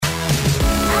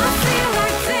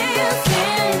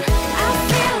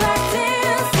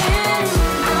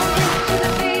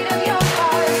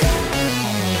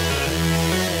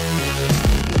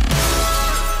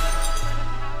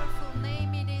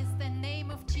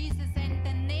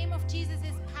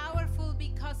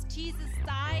Jesus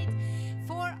died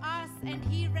for us and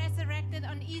he resurrected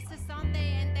on Easter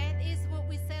Sunday, and that is what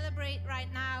we celebrate right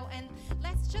now. And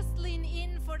let's just lean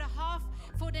in for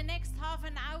the next half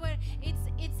an hour.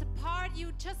 It's a part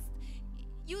you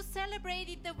celebrate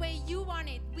it the way you want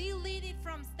it. We lead it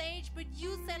from stage, but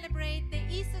you celebrate the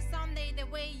Easter Sunday the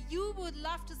way you would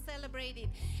love to celebrate it.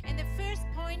 And the first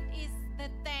point is the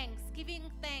thanks, giving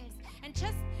thanks. And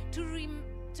just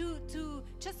to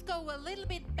just go a little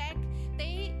bit back,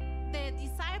 the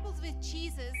disciples with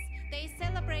Jesus, they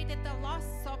celebrated the Last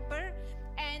Supper,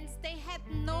 and they had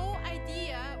no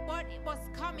idea what was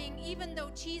coming, even though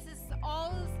Jesus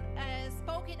all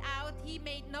spoke it out. He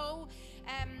made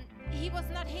he was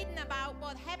not hidden about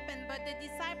what happened, but the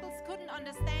disciples couldn't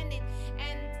understand it.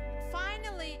 And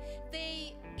finally,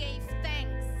 they gave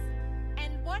thanks.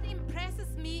 And what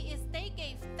impresses me is they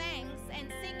gave thanks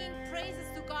and singing praises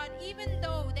to God, even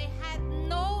though they had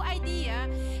no idea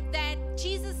that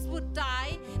Jesus would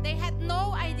die. They had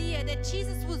no idea that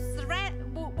Jesus would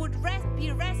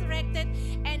be resurrected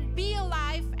and be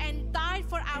alive and died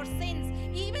for our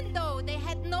sins. Even though they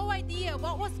had no idea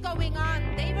what was going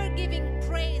on, they were giving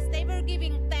praise, they were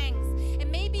giving thanks.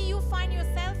 And maybe you find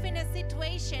yourself in a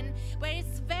situation where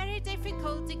it's very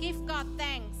difficult to give God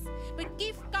thanks. But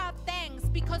give God thanks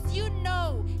because you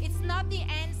know it's not the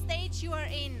end stage you are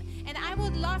in. And I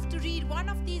would love to read one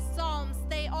of these psalms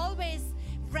they always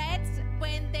read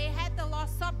when they had the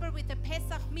Last Supper with the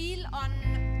Pesach meal on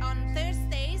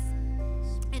Thursdays.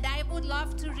 And I would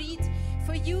love to read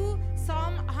for you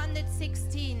Psalm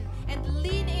 116 and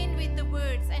lean in with the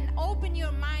words and open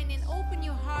your mind and open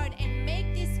your heart and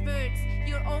make these words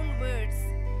your own words.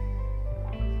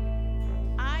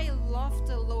 I love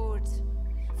the Lord,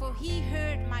 for he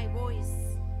heard my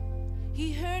voice.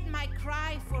 He heard my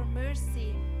cry for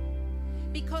mercy.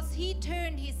 Because he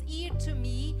turned his ear to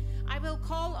me, I will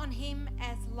call on him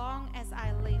as long as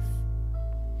I live.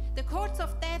 The cords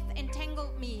of death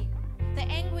entangled me. The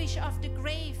anguish of the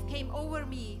grave came over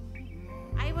me.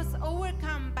 I was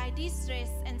overcome by distress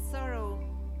and sorrow.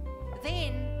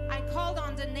 Then I called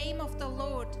on the name of the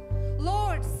Lord.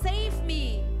 Lord, save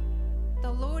me!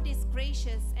 The Lord is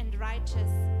gracious and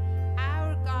righteous.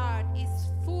 Our God is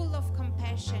full of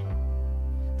compassion.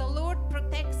 The Lord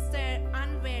protects the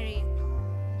unwary.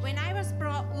 When I was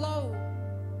brought low,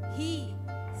 he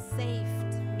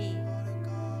saved me.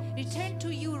 Return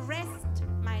to you, rest,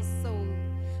 my soul.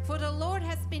 For the Lord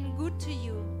has been good to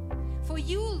you. For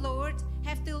you, Lord,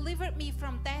 have delivered me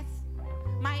from death,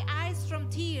 my eyes from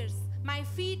tears, my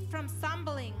feet from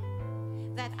stumbling,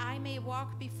 that I may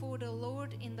walk before the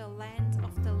Lord in the land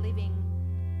of the living.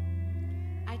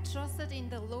 I trusted in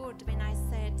the Lord when I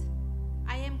said,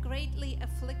 I am greatly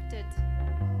afflicted.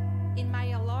 In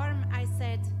my alarm I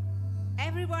said,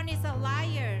 everyone is a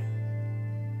liar.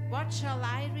 What shall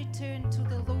I return to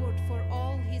the Lord for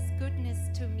all his goodness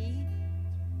to me?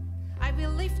 I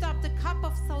will lift up the cup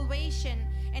of salvation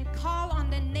and call on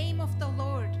the name of the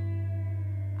Lord.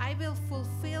 I will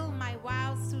fulfill my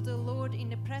vows to the Lord in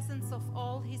the presence of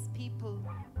all his people.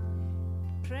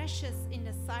 Precious in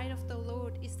the sight of the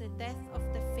Lord is the death of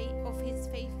his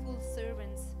faithful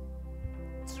servants.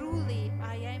 Truly,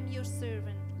 I am your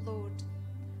servant, Lord.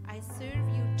 I serve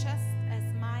you just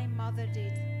as my mother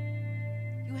did.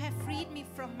 You have freed me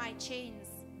from my chains.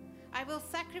 I will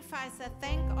sacrifice a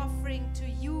thank offering to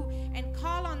you and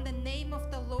call on the name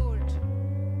of the Lord.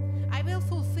 I will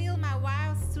fulfill my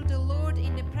vows to the Lord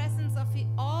in the presence of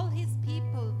all his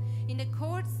people, in the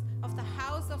courts of the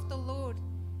house of the Lord.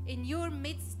 In your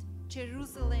midst,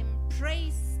 Jerusalem,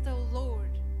 praise the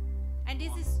Lord. And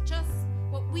this is just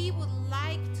what we would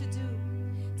like to do.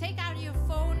 Take out your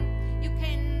phone. You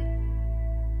can,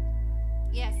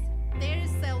 yes, there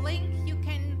is a link. You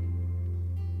can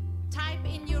type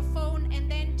in your phone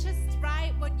and then just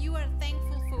write what you are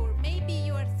thankful for. Maybe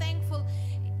you are thankful.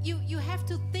 You have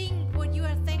to think what you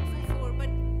are thankful for, but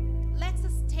let's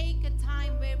us take a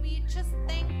time where we just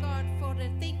thank God for the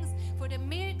things, for the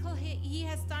miracle he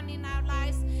has done in our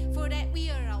lives, for that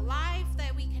we are alive,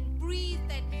 that we can breathe,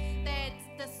 that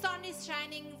the sun is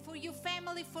shining, for your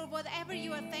family, for whatever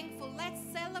you are thankful. Let's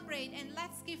celebrate and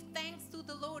let's give thanks to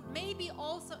the Lord, maybe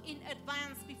also in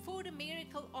advance before the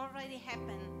miracle already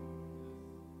happened.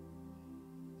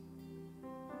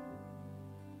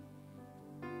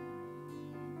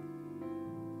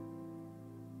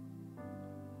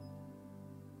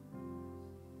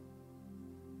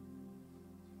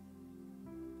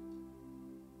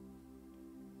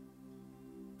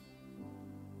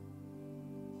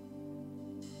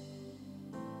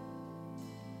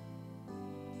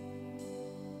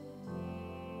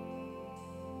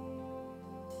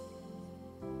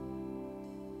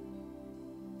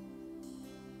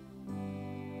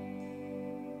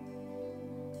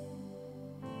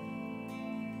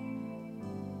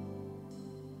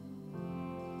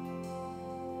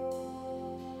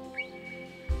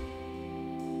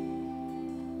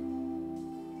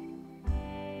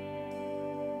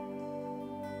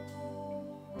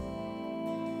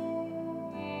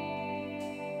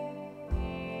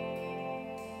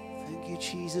 you,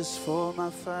 Jesus, for my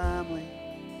family.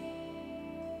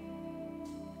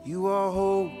 You are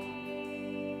hope.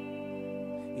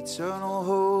 Eternal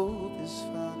hope is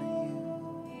found in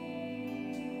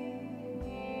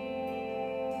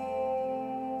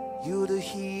you. You're the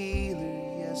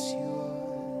healer, yes you are.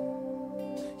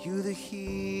 You're the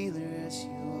healer, yes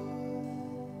you are.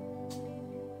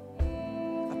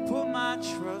 I put my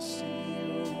trust in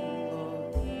you,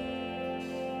 Lord.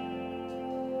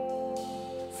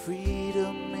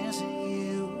 Freedom is in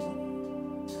you.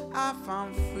 I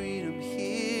found freedom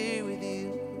here with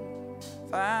you.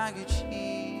 Thank you, Jesus.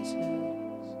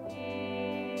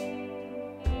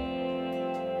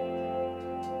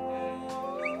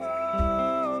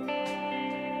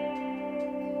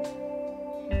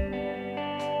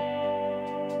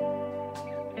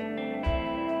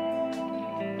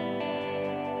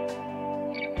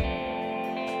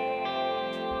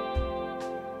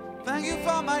 Thank you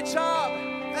for my job.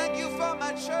 Thank you for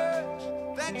my church.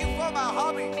 Thank you for my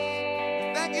hobbies.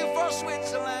 Thank you for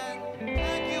Switzerland.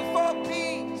 Thank you for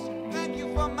peace. Thank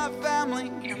you for my family.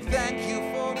 And thank you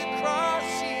for the cross,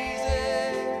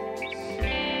 Jesus.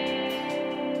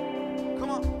 Come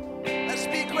on, let's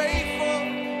be grateful.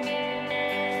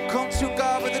 Come to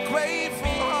God with a grateful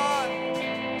heart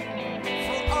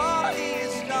for all He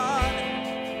has done.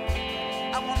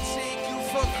 I won't take you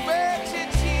for granted,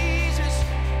 Jesus.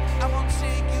 I won't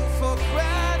take you for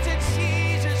granted,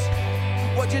 Jesus.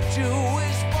 What you do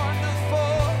is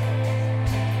wonderful.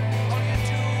 All you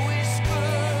do is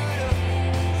good.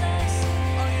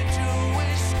 All you do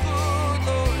is good,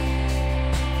 Lord.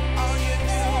 All you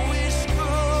do is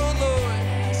good, Lord.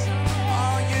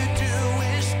 All you do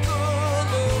is good,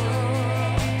 Lord.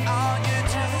 All you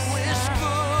do is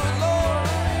good, Lord.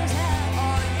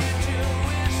 All you do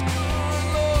is good,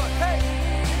 Lord. Hey!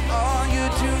 All you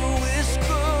do is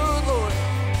good, Lord.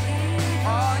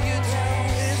 All you do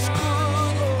is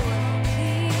good, Lord.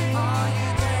 All you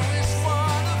do is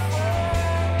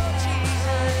wonderful,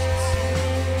 Jesus.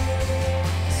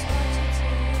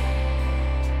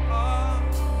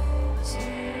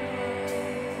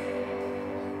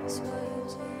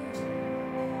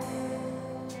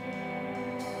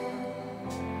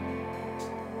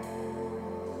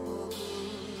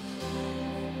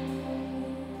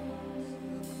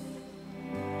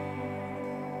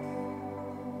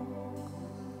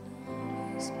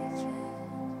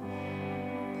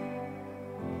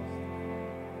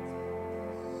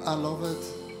 I love it.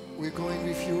 We're going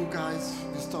with you guys.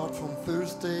 We start from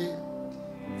Thursday,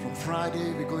 from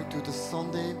Friday, we're going to the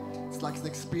Sunday. It's like an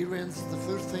experience. The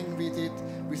first thing we did,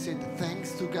 we said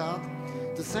thanks to God.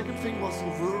 The second thing was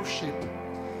worship.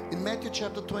 In Matthew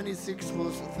chapter 26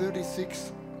 verse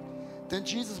 36, then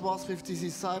Jesus was with his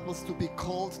disciples to be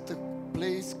called the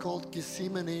place called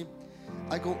Gethsemane.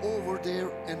 I go over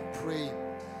there and pray.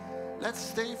 Let's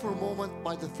stay for a moment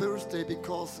by the Thursday,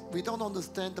 because we don't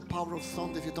understand the power of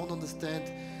Sunday if you don't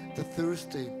understand the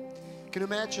Thursday. Can you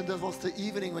imagine that was the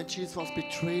evening when Jesus was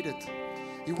betrayed?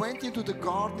 He went into the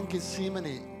garden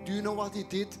Gethsemane. Do you know what he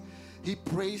did? He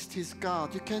praised his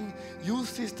God. You can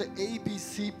use this, the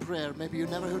ABC prayer. Maybe you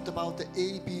never heard about the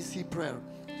ABC prayer.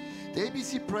 The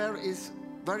ABC prayer is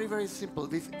very, very simple.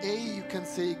 With A, you can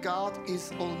say God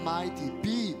is almighty.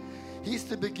 B, He's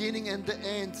the beginning and the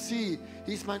end. C,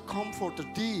 He's my comforter.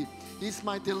 D, He's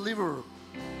my deliverer.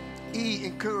 E,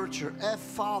 encourager. F,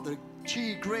 Father.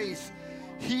 G, grace.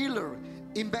 Healer.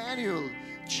 Emmanuel.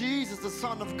 Jesus, the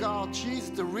Son of God. Jesus,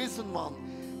 the risen one.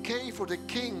 K for the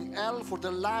King. L for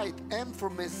the light. M for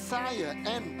Messiah.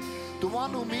 N, the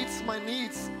one who meets my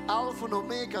needs. Alpha and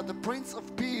Omega, the Prince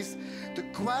of Peace. The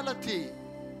quality,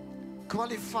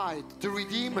 qualified. The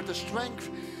Redeemer, the strength,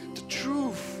 the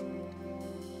truth.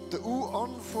 The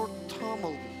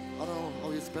unfortommel, I don't know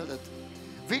how you spell it.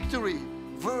 Victory,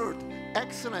 word,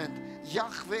 excellent,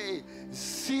 Yahweh,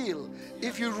 seal.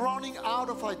 If you're running out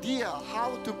of idea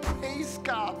how to praise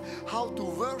God, how to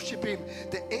worship Him,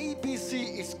 the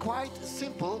ABC is quite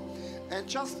simple. And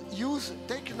just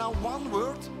take now one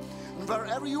word, and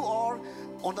wherever you are,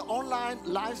 on the online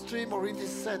live stream or in this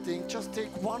setting, just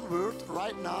take one word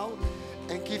right now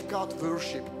and give God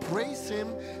worship. Praise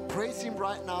Him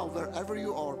right now wherever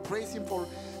you are. Praise Him for,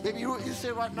 maybe you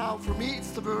say right now, for me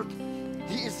it's the word,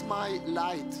 He is my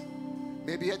light.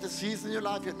 Maybe you had a season in your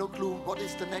life, you had no clue what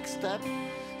is the next step.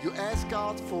 You ask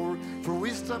God for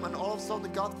wisdom, and all of a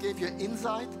sudden God gave you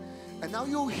insight. And now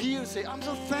you're here, say, I'm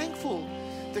so thankful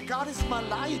that God is my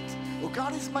light, or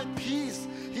God is my peace,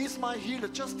 He is my healer.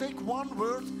 Just take one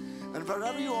word, and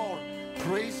wherever you are,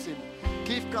 praise Him.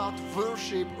 Give God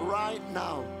worship right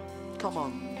now. Come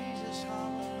on.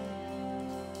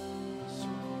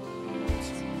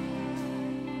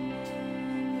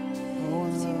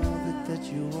 that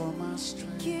you are my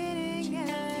strength. Beginning and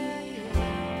the end.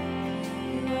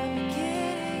 You are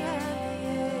beginning and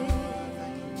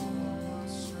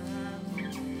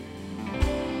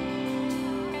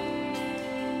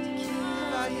the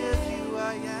I have you,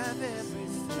 I have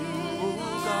everything.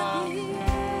 Oh God.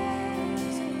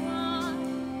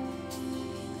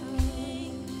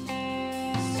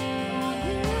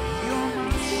 You're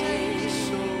my savior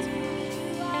soul.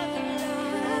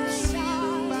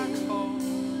 Back home.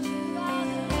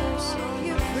 So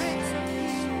You Prince of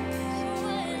Peace.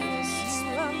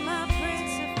 You are my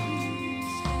Prince of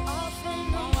Peace.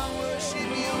 oh, I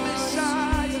worship you,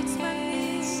 Messiah. It's my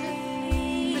needs.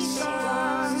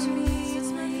 Messiah. It's my needs.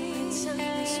 It's my needs.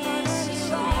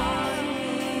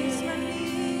 It's my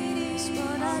needs.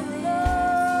 What I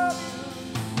love.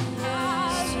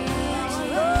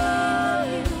 I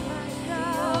love you, my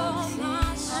God.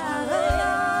 I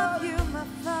love you, my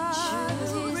Father.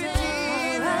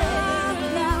 I love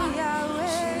you,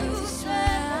 Yahweh.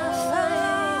 I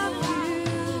love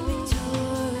you,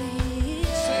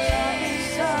 victorious.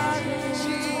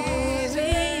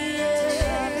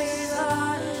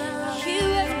 You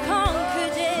have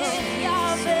conquered it,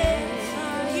 Yahweh.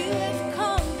 You have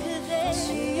conquered it.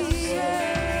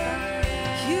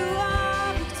 You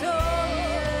are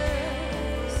victorious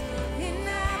in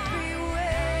every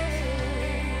way.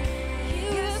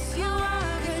 You have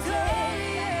conquered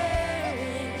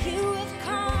it. You have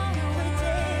conquered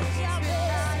it,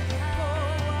 Yahweh.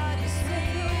 For what is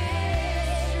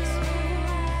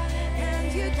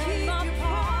and you keep your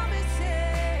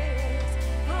promises.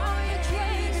 All your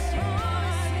great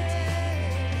promises.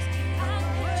 And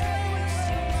praise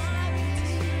your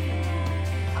mighty.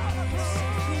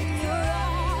 In your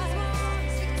eyes,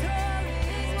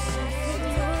 victorious. In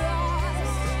your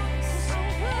eyes,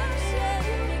 worship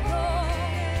you, Lord.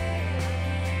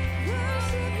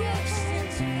 Worship your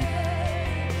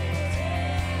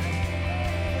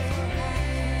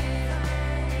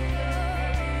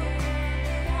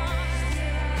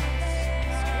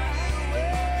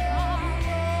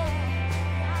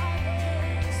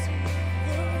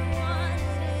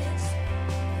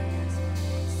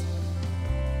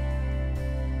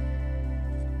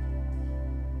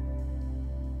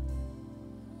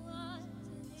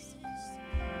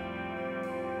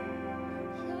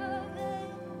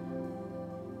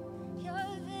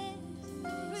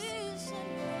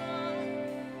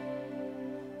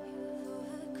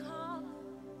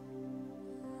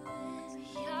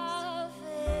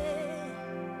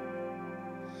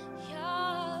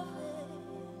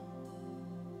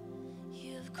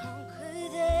You've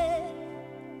conquered it.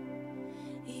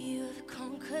 You've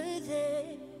conquered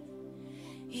it.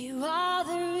 You are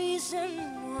the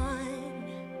reason why.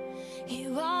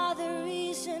 You are the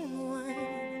reason why.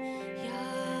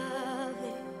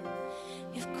 Yahweh,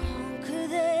 you've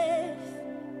conquered it.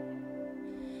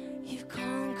 You've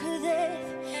conquered it.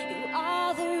 You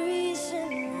are the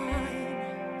reason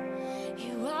why.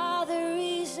 You are the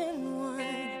reason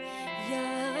why.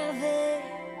 Yahweh,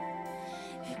 you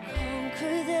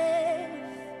conquered it.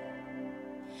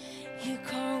 You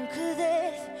conquered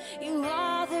it. You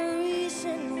are the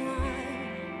reason why.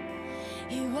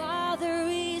 You are the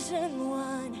reason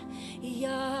why.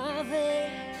 Yahweh,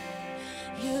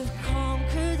 you've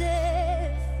conquered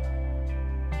it.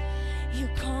 You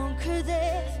conquered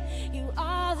it. You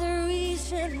are the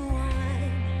reason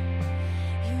why.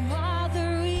 You are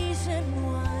the reason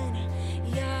why.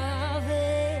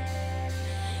 Yahweh,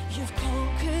 you've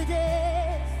conquered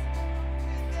it.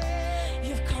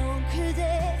 You've conquered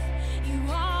it. You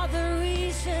are the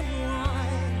reason why.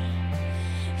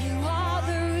 You are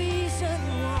the reason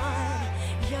why.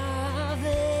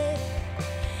 Yahweh,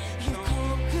 you've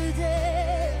conquered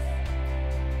it.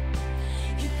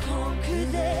 You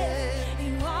conquered it.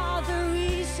 You are the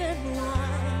reason why.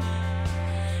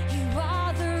 You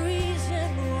are the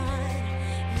reason why.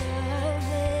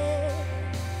 Yahweh.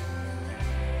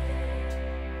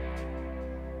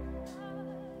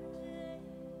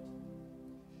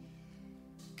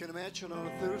 Can you imagine on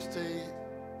a Thursday,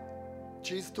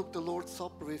 Jesus took the Lord's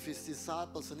Supper with his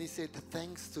disciples and he said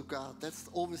thanks to God. That's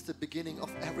always the beginning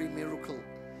of every miracle.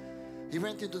 He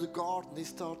went into the garden, he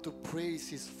started to praise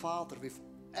his Father with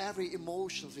every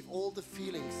emotions, with all the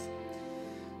feelings.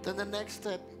 Then the next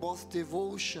step was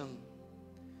devotion.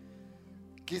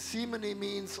 Gethsemane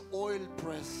means oil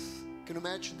press. Can you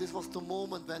imagine? This was the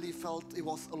moment when he felt he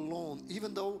was alone.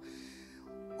 Even though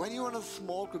when you're in a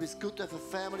small group, it's good to have a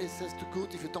family. It says too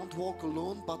good if you don't walk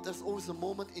alone. But there's always a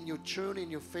moment in your journey,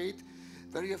 in your faith,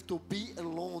 where you have to be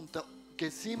alone. The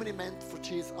Gethsemane meant for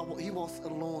Jesus, he was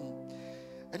alone.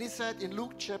 And he said in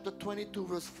Luke chapter 22,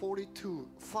 verse 42,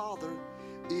 Father,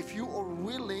 if you are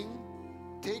willing,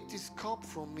 take this cup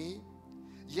from me,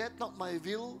 yet not my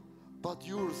will, but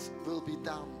yours will be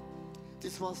done.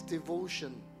 This was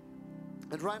devotion.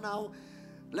 And right now,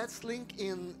 let's link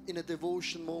in a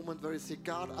devotion moment where you say,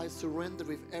 God, I surrender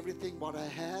with everything what I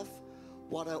have,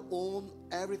 what I own,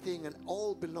 everything, and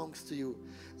all belongs to you.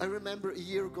 I remember a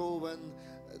year ago when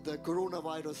the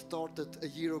coronavirus started a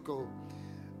year ago.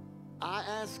 I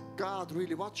asked God,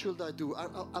 really, what should I do?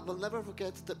 I will never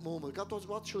forget that moment. God was,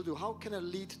 what should I do? How can I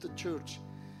lead the church?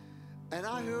 And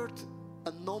I heard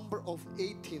a number of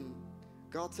 18.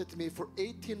 God said to me, for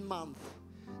 18 months,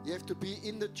 you have to be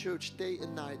in the church day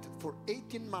and night. For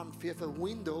 18 months, you have a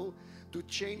window to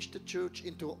change the church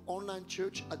into an online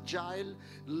church, agile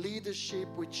leadership.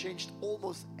 We changed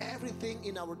almost everything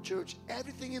in our church,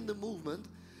 everything in the movement.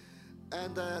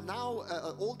 And now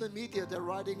all the media, they're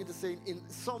writing and saying, in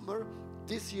summer,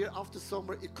 this year, after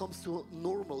summer, it comes to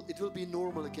normal. It will be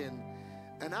normal again.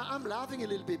 And I'm laughing a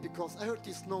little bit because I heard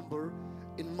this number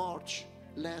in March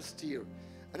last year.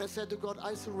 And I said to God,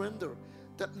 I surrender.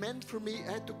 That meant for me,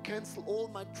 I had to cancel all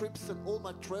my trips and all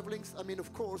my travelings. I mean,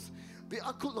 of course,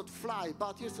 I could not fly,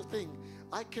 but here's the thing.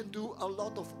 I can do a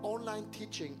lot of online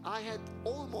teaching. I had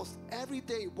almost every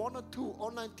day 1 or 2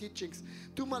 online teachings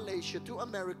to Malaysia, to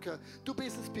America, to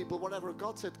business people, whatever.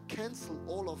 God said, cancel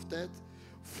all of that.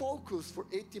 Focus for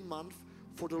 18 months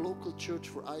for the local church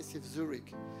for ICF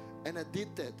Zurich. And I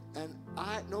did that. And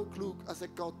I had no clue. I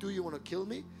said, God, do you want to kill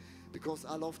me? Because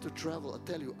I love to travel. I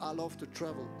tell you, I love to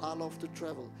travel. I love to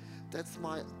travel. That's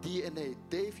my DNA.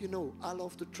 Dave, you know, I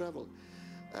love to travel.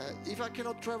 If I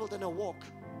cannot travel, then I walk.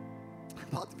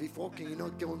 But with walking, you're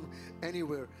not going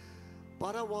anywhere.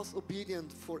 But I was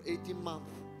obedient for 18 months.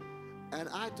 And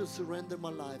I had to surrender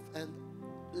my life. And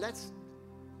let's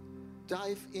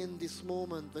dive in this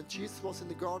moment when Jesus was in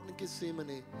the Garden of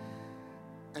Gethsemane.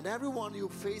 And everyone, you're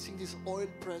facing this oil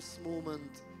press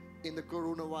moment in the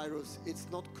coronavirus. It's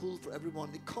not cool for everyone.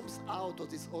 It comes out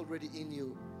what is already in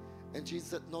you. And Jesus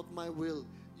said, not my will,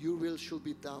 your will should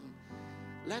be done.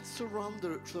 Let's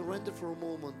surrender for a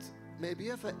moment. Maybe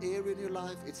you have an area in your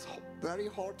life, it's very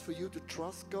hard for you to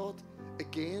trust God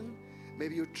again.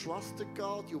 Maybe you trusted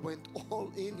God, you went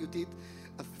all in, you did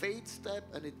a faith step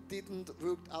and it didn't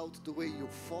work out the way you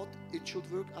thought it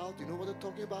should work out. You know what I'm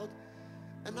talking about?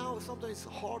 And now sometimes it's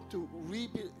hard to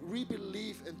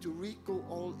re-believe and to re-go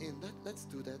all in. Let's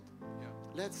do that.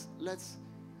 Yeah.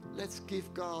 Let's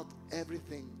give God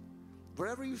everything.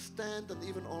 Wherever you stand and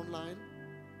even online,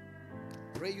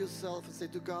 pray yourself and say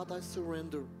to God, I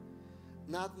surrender.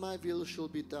 Not my will shall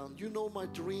be done. You know my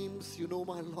dreams, you know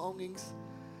my longings.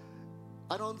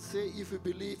 I don't say if you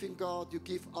believe in God, you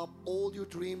give up all your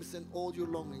dreams and all your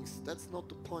longings. That's not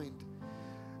the point.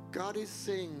 God is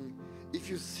saying, if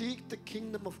you seek the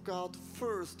kingdom of God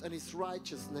first and His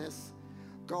righteousness,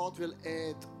 God will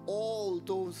add all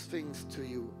those things to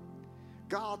you.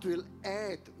 God will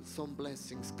add some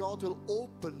blessings. God will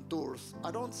open doors.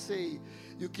 I don't say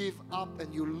you give up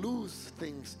and you lose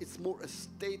things. It's more a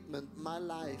statement. My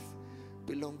life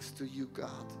belongs to you,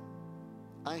 God.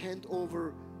 I hand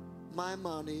over my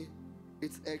money.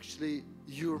 It's actually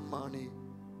your money.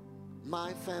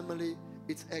 My family,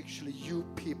 it's actually you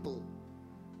people.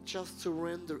 Just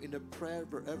surrender in a prayer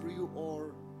wherever you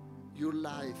are, your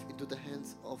life into the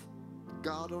hands of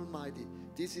God Almighty.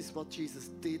 This is what Jesus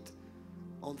did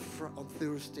on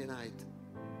Thursday night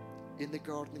in the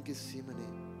Garden of Gethsemane.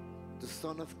 The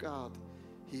Son of God,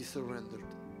 He surrendered.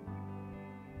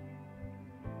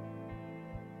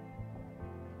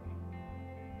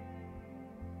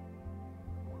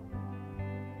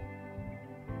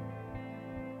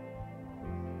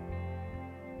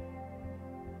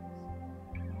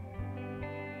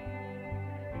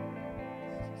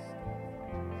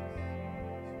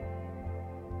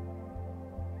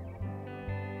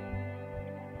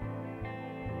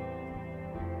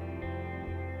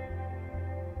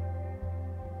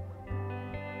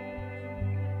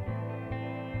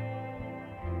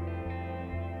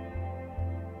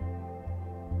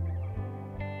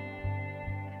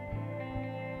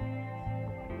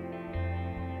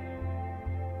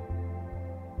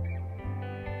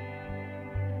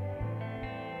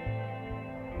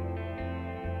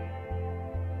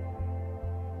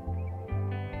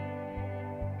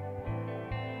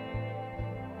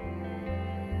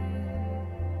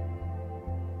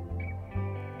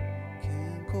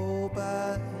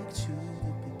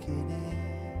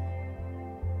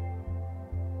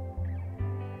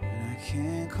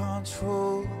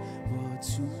 Control what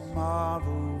tomorrow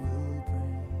will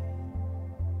bring,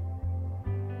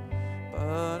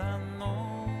 but I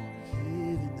know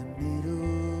here in the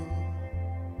middle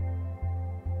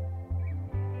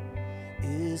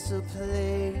is a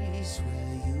place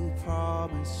where you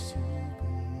promised to be.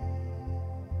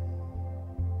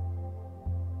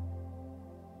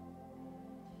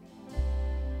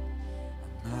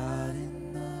 I'm not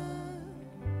enough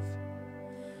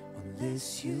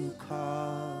unless you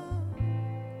come.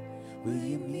 Will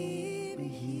you meet me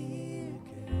here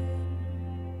again?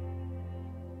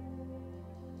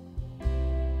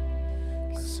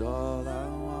 'Cause all I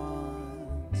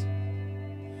want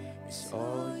is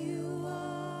all you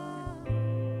want.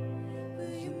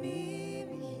 Will you meet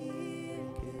me here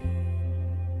again?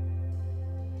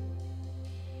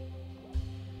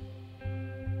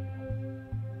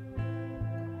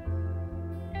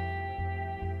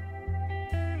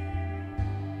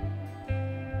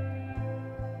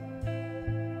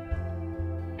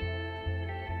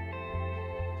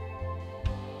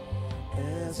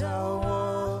 As I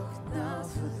walk now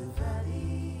through the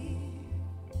valley,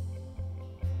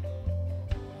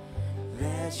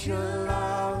 let your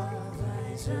love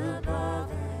rise above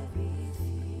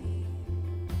everything,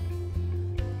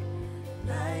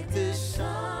 like the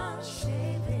sun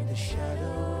shaping the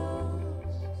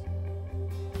shadows.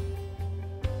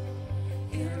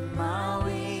 In my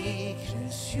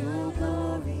weakness, your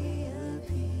glory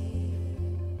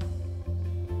appears.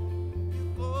 Your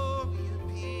glory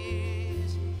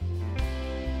appears,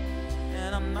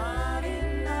 and I'm not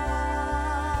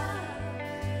enough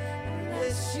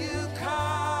unless you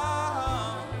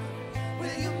come.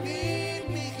 Will you meet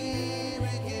me here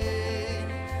again?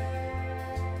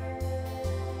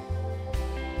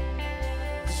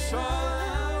 'Cause all I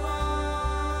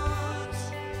want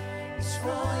is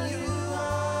for you,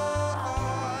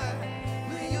 Lord.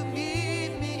 Will you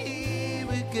meet me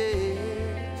here again?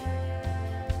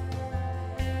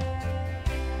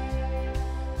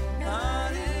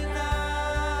 Not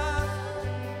enough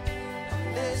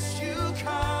unless you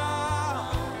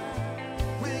come.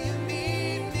 Will you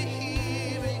meet me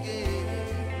here again?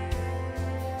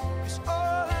 'Cause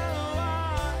all I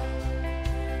want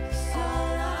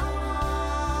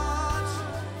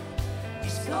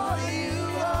is for you,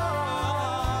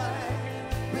 Lord.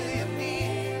 Will you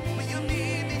meet me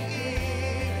here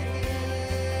again?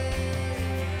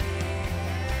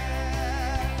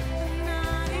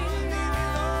 Not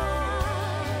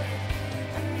enough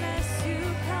unless you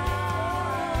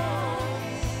come.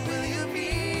 Will you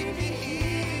meet me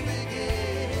here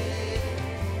again?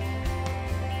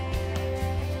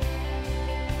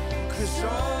 'Cause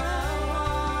all I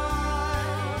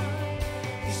want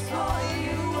is for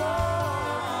you,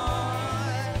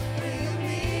 Lord. Will you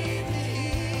meet me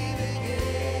here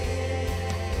again?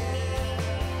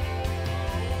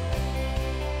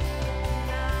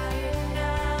 Not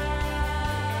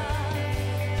enough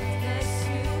unless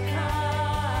you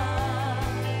come.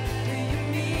 Will you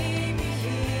meet me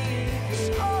here? 'Cause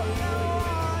all I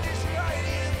want is right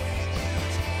here with you,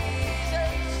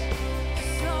 Jesus.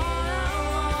 'Cause all I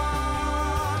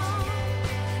want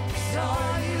is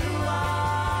all you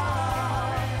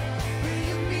are. Will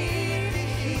you meet me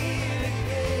here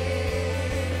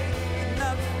again?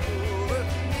 Never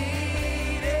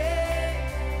needed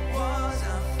was I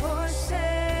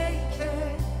forsaken.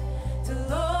 The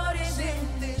Lord is in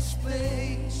this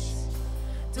place.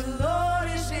 The Lord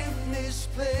is in this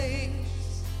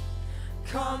place.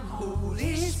 Come,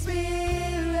 Holy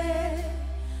Spirit,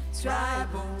 dry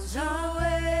bones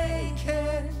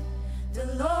awaken. The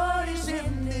Lord is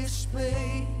in this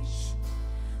place.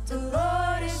 The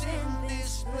Lord is in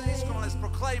this place. Come on, let's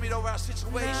proclaim it over our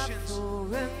situations.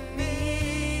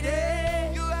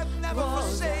 You have never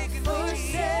forsaken me,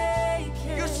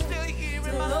 Jesus. You're still here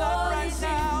in my life right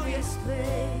now.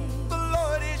 The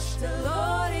Lord is. The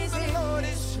Lord is The in Lord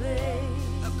this is. place.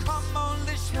 Come on,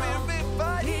 let's spirit,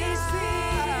 but Holy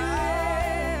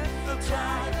Spirit,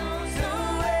 dry bones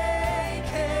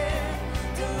awaken.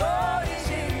 The Lord is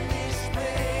in this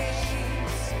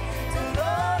place. The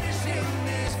Lord is in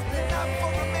this place. not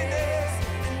for a minute.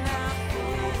 Not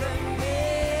for a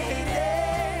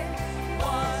minute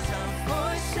was I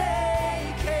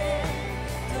forsaken.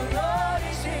 The Lord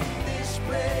is in this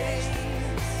place.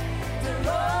 The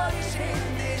Lord is in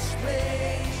this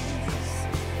place.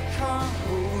 Come,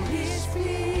 Holy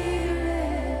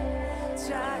Spirit,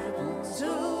 dry bones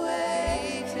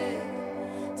awaken.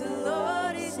 The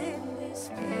Lord is in this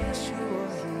place.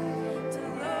 The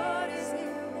Lord is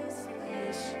in this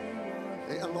place.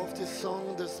 Hey, I love this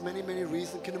song. There's many, many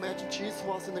reasons. Can you imagine Jesus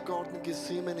was in the Garden of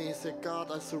Gethsemane? He said,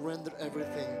 God, I surrender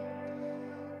everything.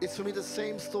 It's for me the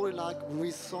same story like we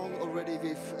sung already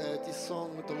with this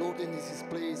song, The Lord in His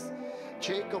Place.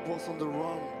 Jacob was on the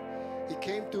run. He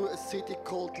came to a city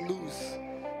called Luz.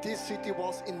 This city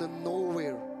was in the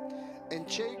nowhere. And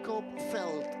Jacob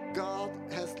felt, God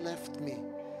has left me.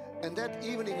 And that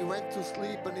evening he went to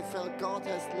sleep and he felt, God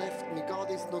has left me.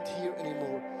 God is not here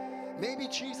anymore. Maybe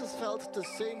Jesus felt the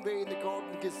same way in the Garden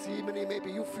of Gethsemane.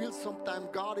 Maybe you feel sometimes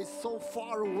God is so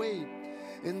far away.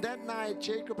 And that night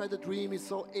Jacob had a dream. He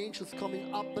saw angels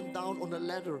coming up and down on a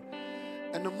ladder.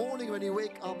 And the morning when he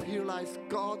wake up, he realized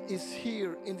God is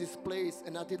here in this place,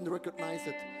 and I didn't recognize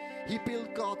it. He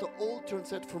built God an altar and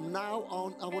said, from now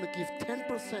on, I want to give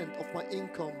 10% of my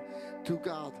income to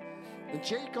God. And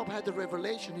Jacob had a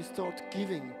revelation. He started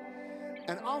giving.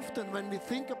 And often when we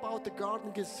think about the Garden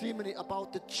of Gethsemane,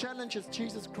 about the challenges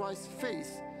Jesus Christ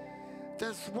faced,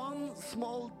 there's one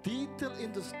small detail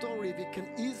in the story we can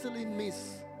easily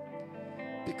miss.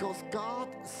 Because God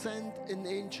sent an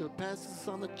angel. Pastor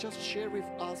Susanna just shared with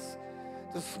us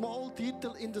the small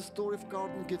detail in the story of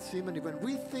Garden of Gethsemane. When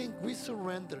we think we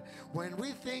surrender, when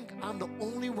we think I'm the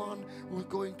only one who's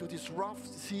going through this rough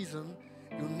season,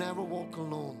 you never walk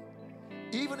alone.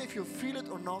 Even if you feel it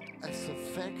or not, as a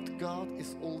fact, God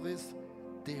is always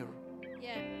there.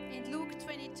 Yeah, in Luke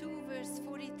 22, verse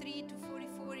 43 to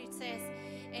 44, it says,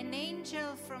 an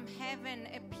angel from heaven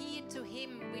appeared to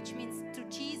him, which means to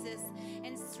Jesus,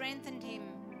 and strengthened him.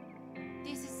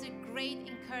 This is a great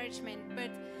encouragement,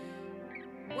 but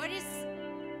what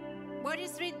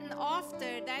is written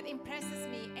after that impresses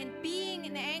me. And being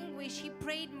in anguish, he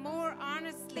prayed more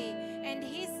earnestly, and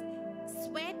his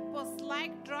sweat was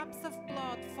like drops of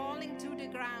blood falling to the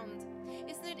ground.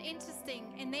 Isn't it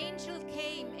interesting? An angel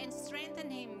came and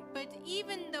strengthened him, but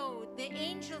even though the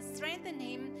angel strengthened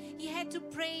him, he had to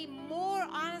pray more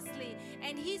honestly,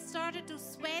 and he started to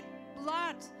sweat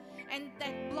blood, and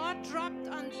that blood dropped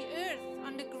on the earth,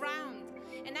 on the ground.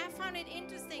 And I found it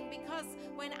interesting because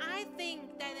when I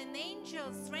think that an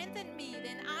angel strengthened me,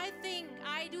 then I think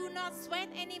I do not sweat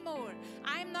anymore.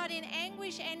 I'm not in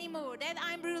anguish anymore, that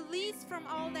I'm released from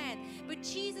all that. But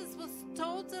Jesus was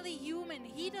totally human.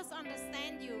 He does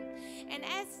understand you. And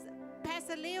as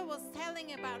Pastor Leo was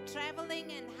telling about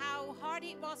traveling and how hard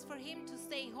it was for him to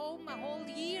stay home a whole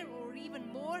year or even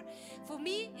more, for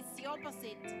me it's the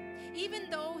opposite. Even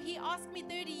though he asked me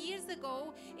 30 years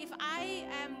ago if I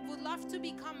would love to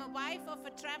become a wife of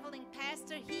a traveling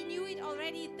pastor, he knew it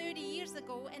already 30 years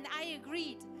ago, and I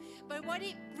agreed. But what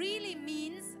it really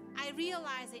means, I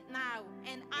realize it now,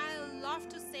 and I love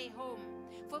to stay home.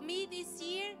 For me this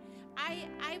year,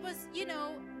 I was,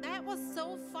 that was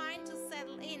so fine to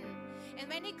settle in. And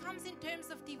when it comes in terms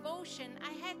of devotion,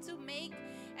 I had to make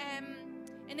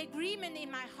an agreement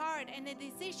in my heart and a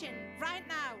decision right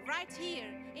now, right here,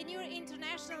 in your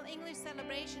International English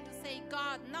Celebration, to say,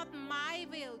 God, not my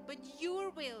will, but your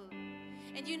will.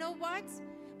 And you know what?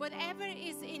 Whatever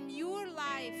is in your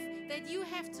life that you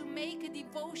have to make a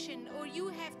devotion or you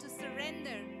have to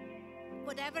surrender,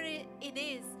 whatever it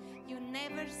is, you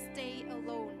never stay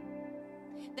alone.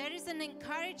 There is an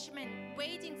encouragement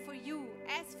waiting for you.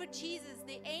 As for Jesus,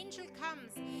 the angel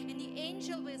comes and the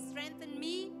angel will strengthen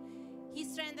me. He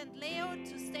strengthened Leo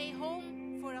to stay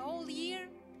home for a whole year,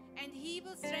 and he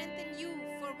will strengthen you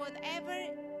for whatever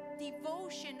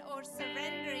devotion or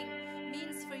surrendering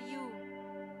means for you.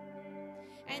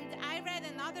 And I read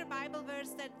another Bible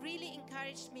verse that really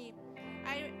encouraged me.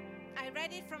 I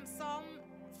read it from Psalm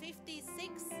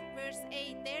 56 verse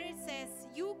 8. There it says,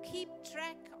 you keep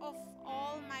track of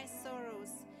all my sorrows.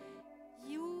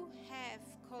 You have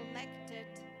collected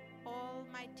all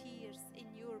my tears in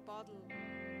your bottle.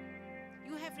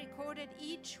 You have recorded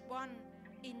each one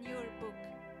in your book.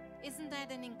 Isn't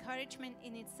that an encouragement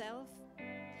in itself?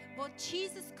 What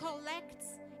Jesus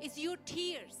collects is your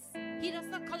tears. He does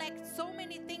not collect so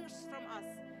many things from us,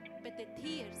 but the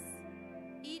tears,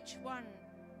 each one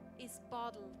is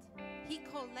bottled. He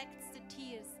collects the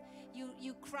tears.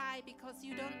 You cry because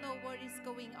you don't know what is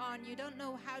going on. You don't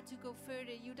know how to go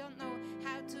further. You don't know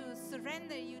how to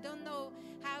surrender. You don't know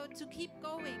how to keep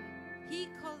going. He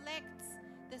collects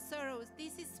the sorrows.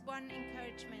 This is one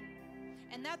encouragement.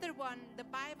 Another one, the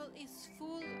Bible is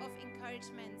full of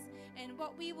encouragements. And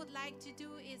what we would like to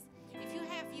do is, if you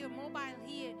have your mobile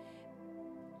here,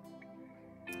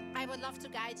 I would love to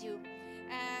guide you.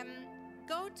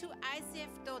 Go to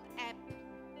icf.app,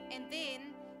 and then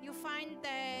you find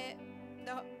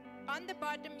on the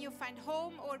bottom you find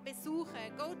home or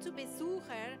Besucher. Go to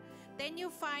Besucher, then you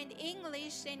find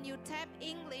English, then you tap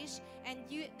English, and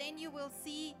then you will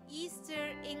see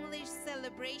Easter English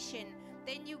Celebration.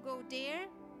 Then you go there,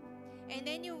 and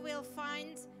then you will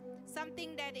find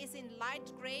something that is in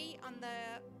light gray on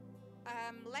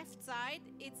the left side.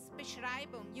 It's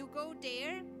Beschreibung. You go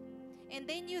there, and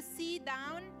then you see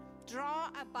down, draw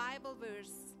a Bible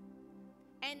verse.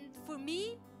 And for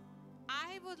me,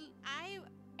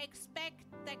 expect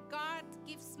that God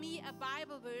gives me a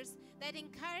Bible verse that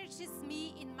encourages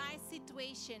me in my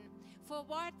situation. For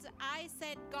what I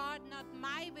said, God, not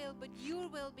my will, but your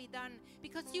will be done.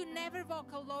 Because you never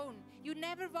walk alone. You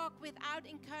never walk without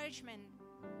encouragement.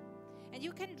 And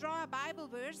you can draw a Bible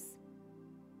verse.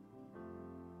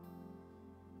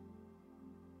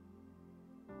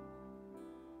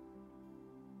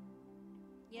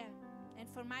 Yeah, and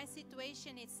for my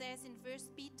situation, it says in 1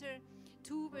 Peter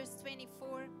 2, verse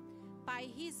 24, by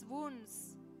his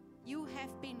wounds you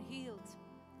have been healed.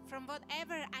 From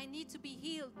whatever I need to be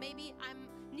healed. Maybe I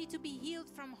need to be healed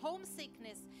from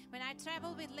homesickness. When I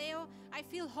travel with Leo, I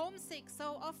feel homesick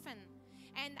so often.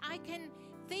 And I can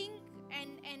think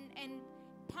and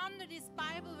ponder this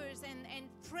Bible verse and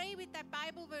pray with that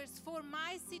Bible verse for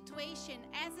my situation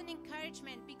as an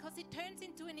encouragement, because it turns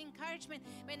into an encouragement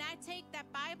when I take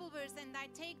that Bible verse and I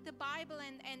take the Bible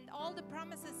and all the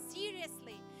promises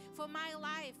seriously for my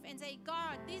life and say,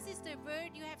 God, this is the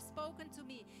word you have spoken to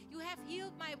me. You have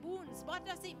healed my wounds. What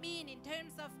does it mean in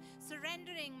terms of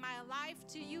surrendering my life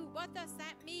to you? What does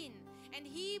that mean? And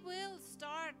He will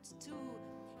start to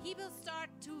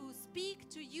speak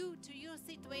to you, to your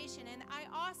situation. And I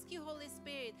ask you, Holy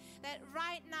Spirit, that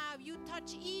right now you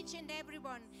touch each and every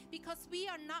one, because we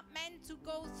are not meant to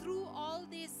go through all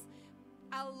this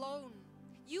alone.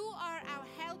 You are our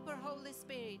helper, Holy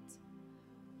Spirit.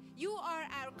 You are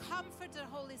our comforter,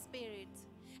 Holy Spirit.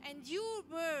 And your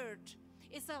word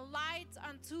is a light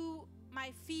unto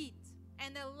my feet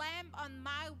and a lamp on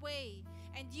my way.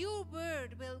 And your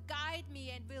word will guide me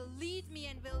and will lead me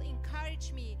and will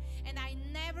encourage me. And I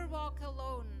never walk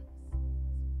alone.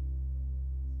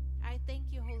 I thank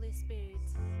you, Holy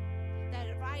Spirit,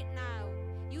 that right now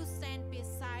you stand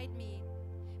beside me,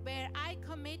 where I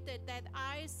committed that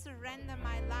I surrender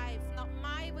my life. Not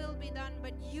my will be done,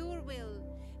 but your will.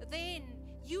 Then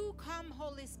you come,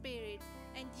 Holy Spirit,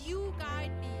 and you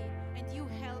guide me and you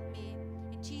help me.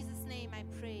 In Jesus' name I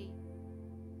pray.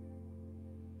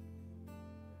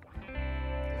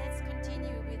 Let's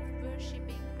continue with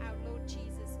worshiping our Lord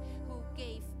Jesus, who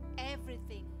gave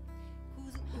everything, who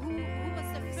was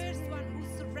the first one who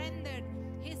surrendered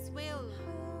his will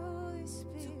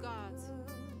to God.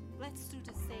 Let's do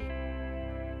the same.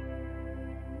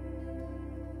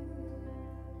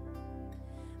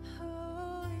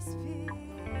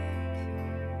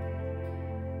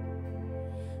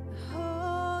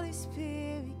 Holy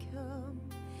Spirit, come.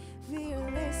 We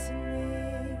are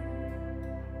listening.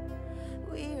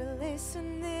 We are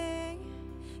listening.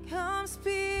 Come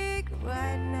speak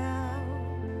right now.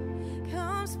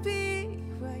 Come speak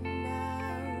right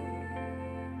now.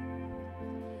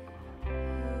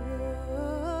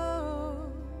 Oh,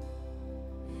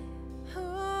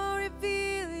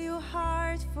 reveal your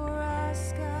heart for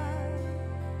us, God.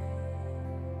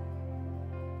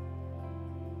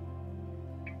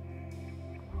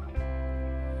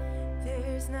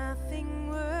 There's nothing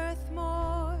worth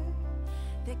more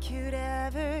that could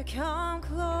ever come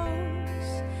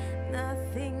close.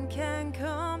 Nothing can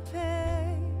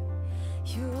compare.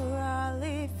 You are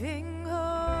living hope.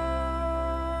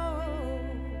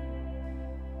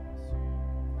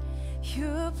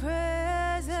 Your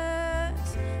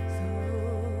presence,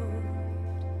 Lord.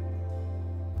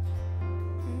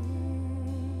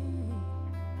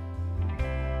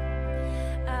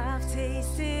 I've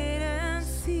tasted and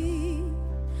seen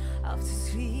of the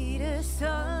sweetest of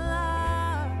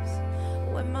loves,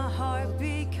 when my heart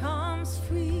becomes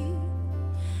free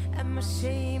and my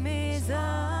shame is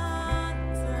undone.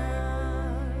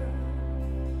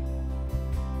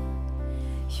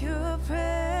 Your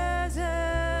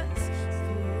presence,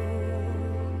 Lord.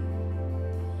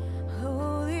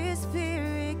 Holy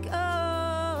Spirit,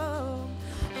 come.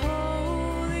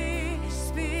 Holy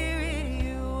Spirit,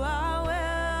 you are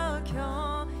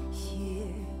welcome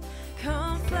here.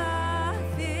 Come fly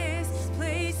this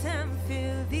place and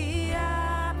fill the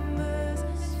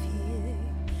atmosphere.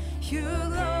 Your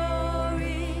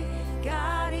glory,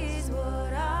 God, is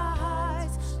what our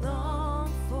hearts long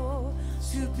for,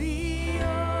 to be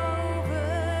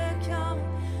overcome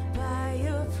by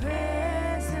your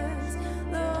presence,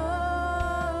 Lord.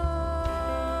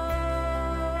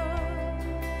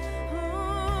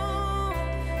 Oh,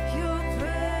 your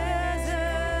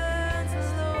presence,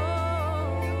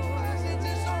 Lord.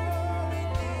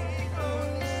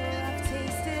 I've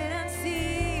tasted and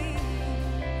seen.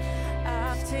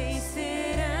 I've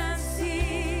tasted and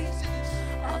seen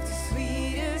of the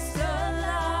sweetest of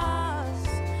loves,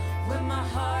 when my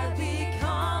heart beats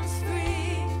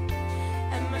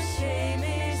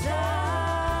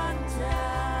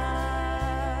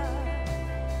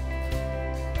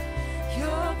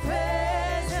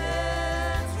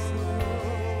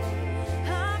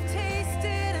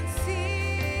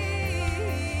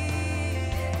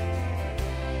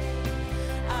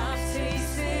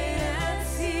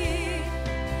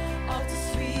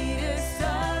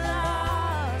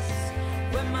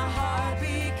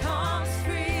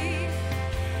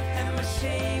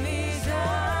shame is undone.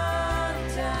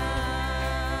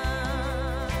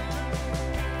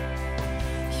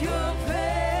 Your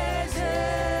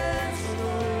presence,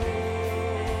 Lord.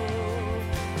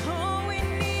 Oh, we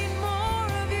need more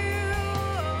of you.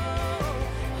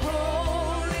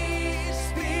 Holy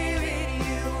Spirit,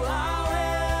 you are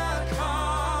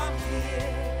welcome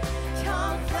here.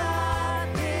 Come flood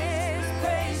this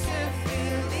place and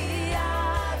fill the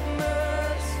atmosphere.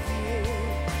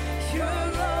 Your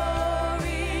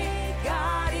glory,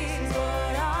 God, is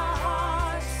what our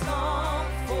hearts long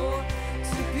for.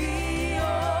 To be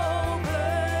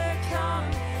overcome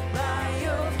by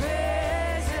your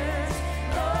presence,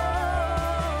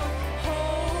 Lord.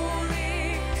 Holy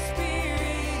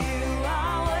Spirit, you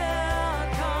are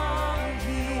welcome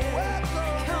here.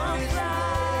 Come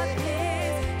flood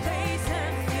this place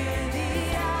and fill the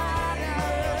atmosphere.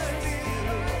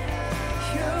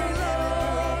 Your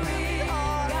glory,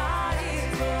 God,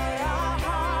 is what our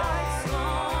hearts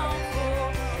long for.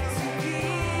 To be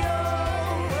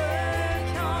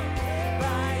overcome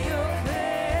by your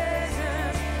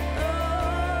presence,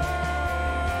 Lord.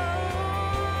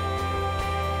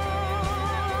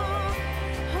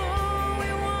 Oh, we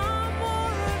want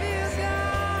more of you,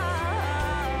 God.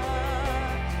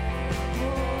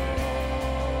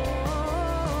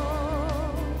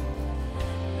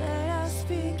 Let us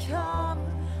become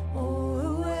more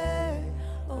aware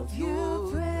of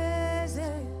your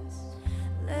presence.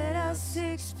 Let us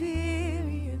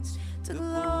experience the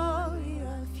glory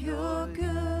of your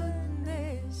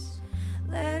goodness.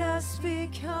 Let us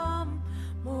become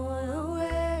more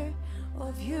aware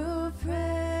of your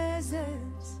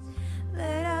presence.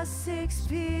 Let us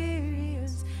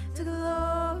experience the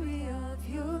glory of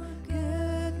your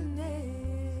goodness.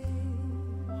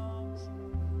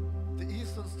 The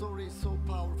Eastern story is so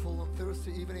powerful. On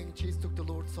Thursday evening, Jesus took the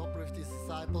Lord's Supper with his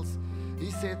disciples. He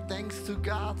said, thanks to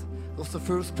God. That was the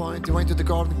first point. He went to the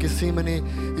Garden of Gethsemane.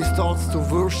 He starts to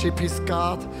worship his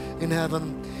God in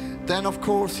heaven. Then, of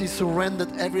course, he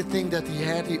surrendered everything that he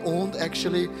had. He owned,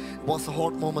 actually. It was a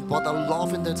hard moment. But I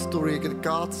love in that story that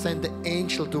God sent the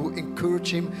angel to encourage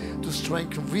him, to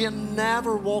strengthen him. We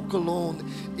never walk alone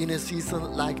in a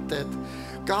season like that.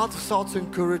 God starts to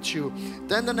encourage you.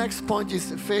 Then the next point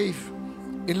is faith.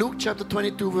 In Luke chapter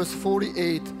 22, verse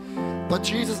 48, but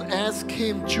Jesus asked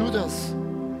him, Judas,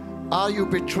 are you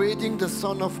betraying the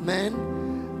Son of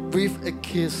Man with a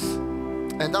kiss?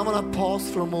 And I want to pause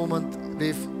for a moment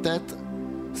with that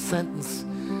sentence.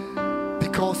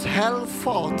 Because hell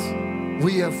fought,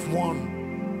 we have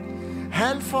won.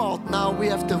 Hell fought, now we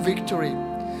have the victory.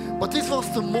 But this was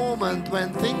the moment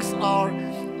when things are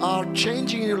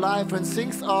changing in your life, when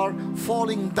things are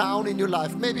falling down in your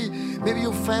life. Maybe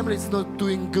your family is not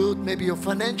doing good. Maybe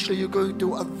financially you're going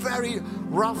through a very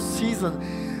rough season.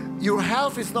 Your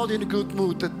health is not in a good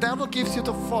mood. The devil gives you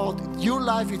the thought, your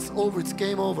life is over, it's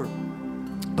game over.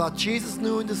 But Jesus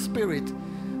knew in the spirit,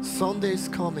 Sunday is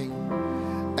coming.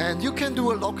 And you can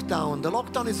do a lockdown. The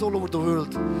lockdown is all over the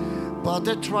world. But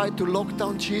they tried to lock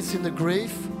down Jesus in the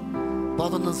grave.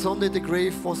 But on the Sunday, the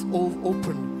grave was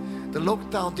open. The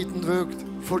lockdown didn't work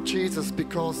for Jesus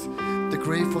because the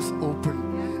grave was open.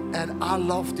 And I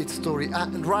love this story.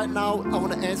 And right now, I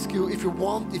want to ask you, if you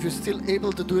want, if you're still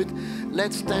able to do it,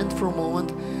 let's stand for a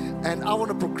moment. And I want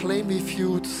to proclaim with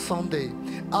you Sunday.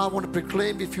 I want to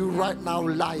proclaim with you right now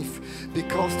life.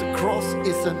 Because the cross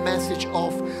is a message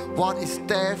of what is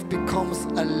death becomes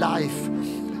alive.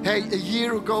 Hey, a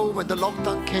year ago when the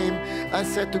lockdown came, I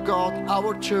said to God,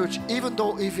 our church, even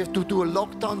though if you have to do a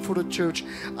lockdown for the church,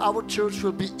 our church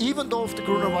will be, even though of the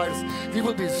coronavirus, we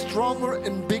will be stronger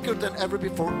and bigger than ever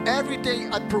before. Every day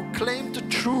I proclaim the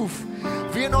truth.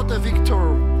 We are not a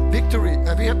victim.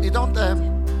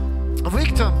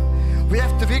 We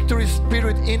have the victory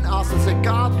spirit in us and say,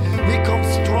 God, we come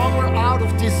stronger out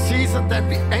of this season than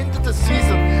we entered the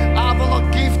season. I will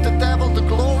not give the devil the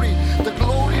glory. The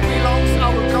glory belongs to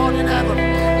our God in heaven.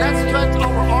 Let's stretch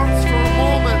our arms for a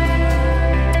moment.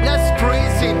 Let's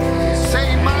praise him.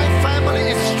 Say, my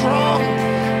family is strong.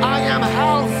 I am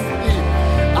healthy.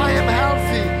 I am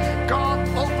healthy. God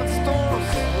opens doors.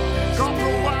 God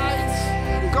provides.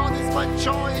 God is my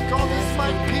joy. God is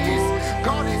my peace.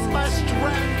 God is my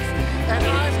strength. And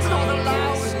I'm not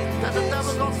allowed that the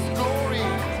devil lost glory.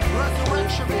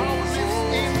 Resurrection power lives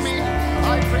in me.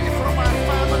 I pray for my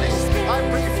family. I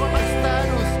pray for my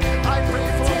status. I pray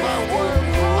for my work.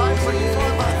 I pray for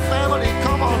my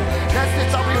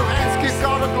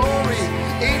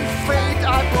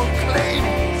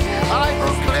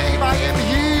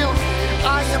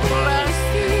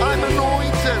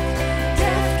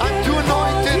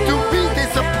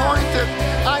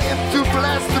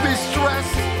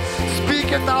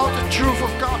Speak it out, the truth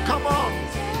of God. Come on.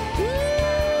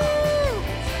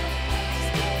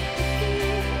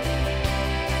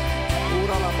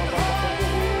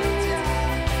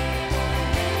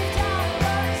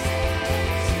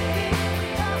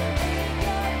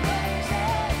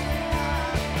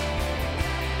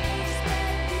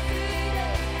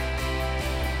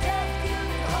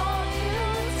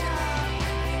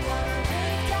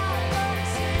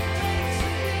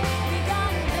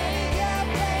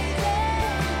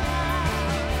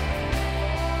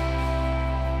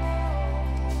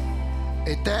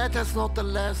 That is not the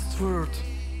last word.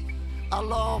 I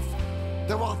love,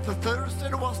 there was the Thursday,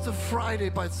 there was the Friday,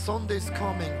 but Sunday's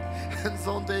coming. And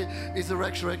Sunday is the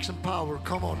resurrection power.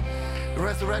 Come on.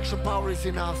 Resurrection power is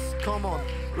in us. Come on.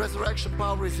 Resurrection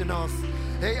power is in us.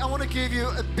 Hey, I want to give you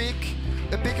a big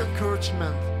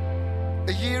encouragement.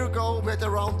 A year ago, we had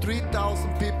around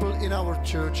 3,000 people in our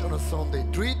church on a Sunday.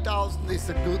 3,000 is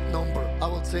a good number. I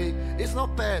would say it's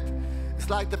not bad. It's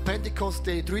like the Pentecost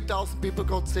day, 3,000 people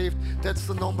got saved. That's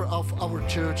the number of our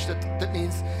church. That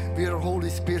means we are a Holy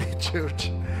Spirit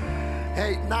church.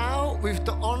 Hey, now with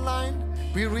the online,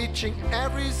 we're reaching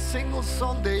every single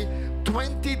Sunday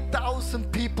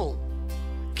 20,000 people.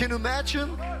 Can you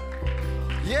imagine?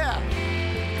 Yeah.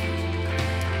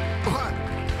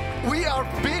 We are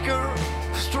bigger,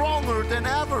 stronger than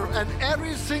ever. And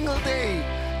every single day,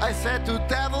 I said to the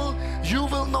devil, you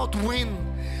will not win.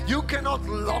 You cannot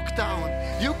lock down.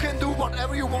 You can do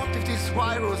whatever you want with this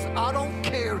virus. I don't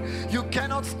care. You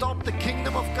cannot stop the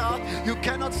kingdom of God. You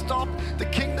cannot stop. The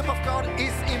kingdom of God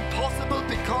is impossible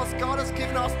because God has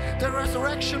given us the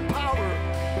resurrection power.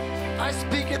 I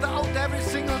speak it out every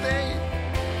single day.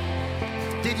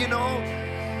 Did you know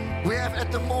we have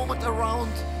at the moment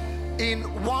around in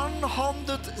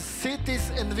 100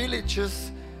 cities and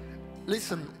villages,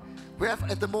 listen, we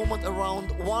have at the moment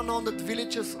around 100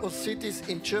 villages or cities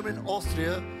in Germany and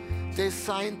Austria. They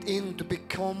signed in to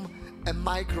become a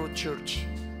micro church.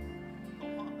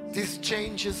 This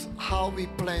changes how we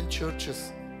plan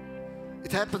churches.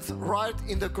 It happens right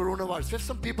in the coronavirus. We have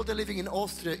some people that are living in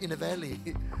Austria in a valley.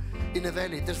 In a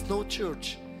valley, there's no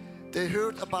church. They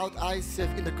heard about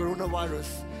ICF in the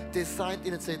coronavirus. They signed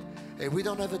in and said, hey, we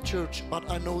don't have a church, but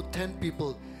I know 10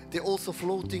 people. They're also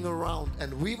floating around,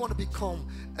 and we want to become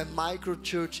a micro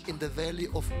church in the valley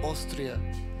of Austria.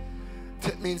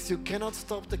 That means you cannot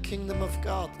stop the kingdom of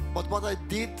God. But what I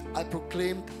did, I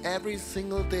proclaimed every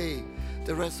single day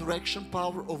the resurrection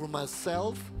power over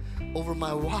myself, over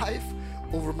my wife,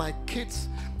 over my kids,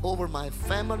 over my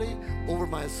family, over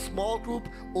my small group,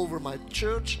 over my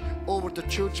church, over the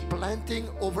church planting,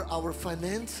 over our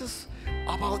finances,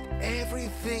 about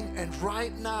everything. And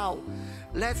right now,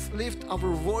 let's lift our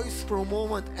voice for a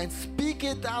moment and speak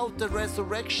it out. The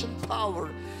resurrection power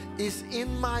is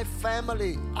in my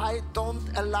family. I don't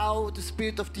allow the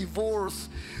spirit of divorce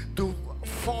to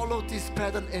follow this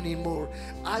pattern anymore.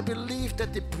 I believe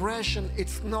that depression,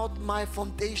 it's not my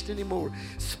foundation anymore.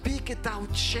 Speak it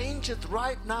out, change it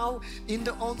right now in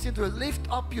the unseen world. Lift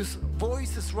up your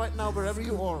voices right now wherever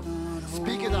you are.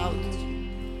 Speak it out.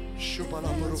 You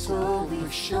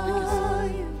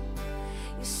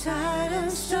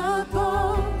silence the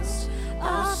bones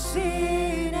of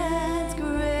sin and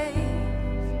grave.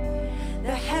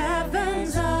 The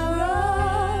heavens are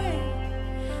roaring,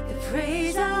 the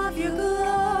praise of your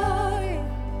glory.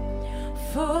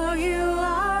 For you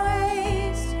are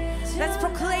raised. Let's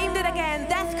proclaim that again.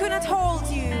 Death could not hold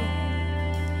you.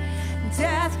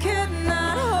 Death could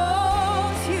not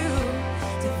hold you.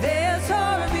 The veils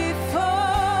tore before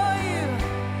you.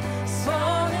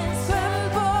 Silence the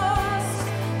bones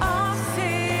of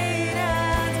sin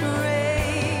and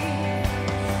grave.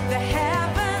 The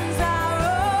heavens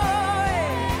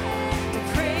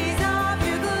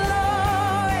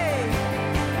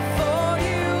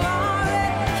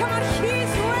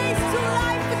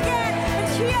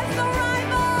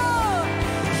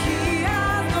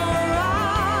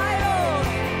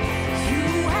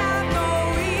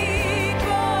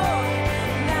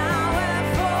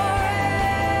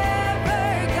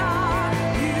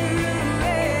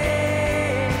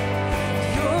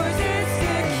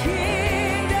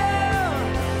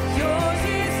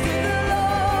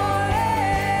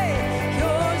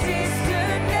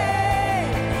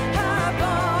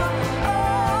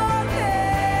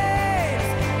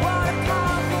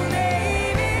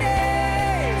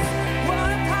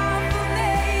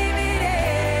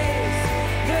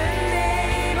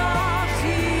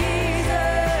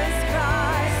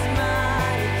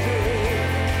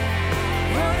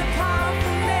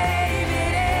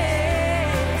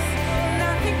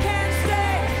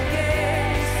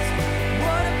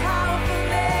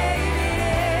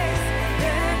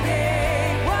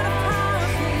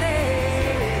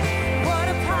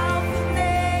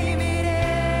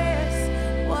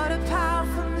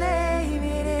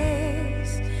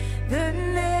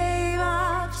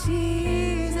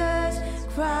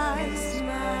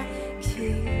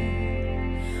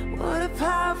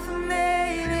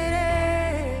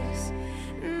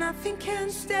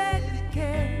can stand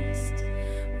against?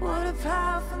 What a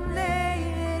powerful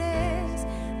name it is,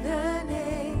 the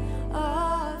name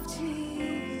of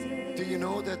Jesus. Do you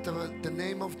know that the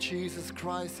name of Jesus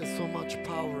Christ has so much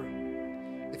power?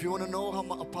 If you want to know how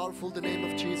powerful the name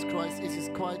of Jesus Christ is, it's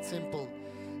quite simple.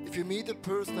 If you meet a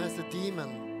person who has a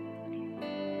demon,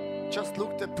 just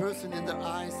look that person in their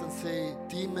eyes and say,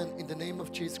 demon, in the name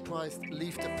of Jesus Christ,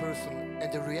 leave the person.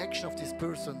 And the reaction of this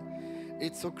person,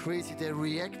 it's so crazy. They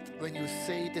react when you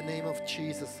say the name of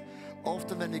Jesus.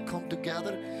 Often when we come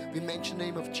together, we mention the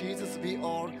name of Jesus, we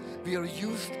are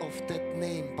used of that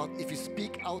name. But if you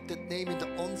speak out that name in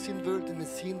the unseen world, in the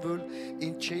seen world,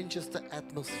 it changes the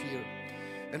atmosphere.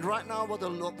 And right now, what I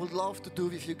would love to do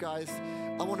with you guys,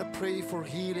 I want to pray for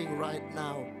healing right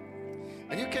now.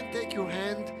 And you can take your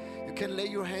hand, you can lay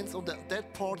your hands on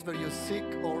that part where you're sick,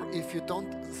 or if you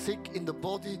don't sick in the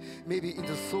body, maybe in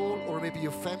the soul, or maybe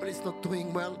your family is not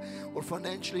doing well, or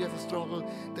financially you have a struggle,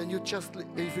 then you just,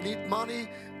 if you need money,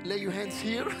 lay your hands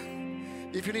here.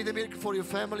 If you need a miracle for your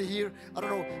family here, I don't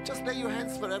know, just lay your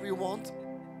hands wherever you want.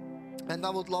 And I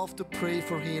would love to pray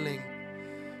for healing.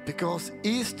 Because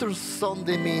Easter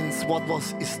Sunday means what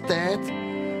is dead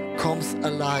comes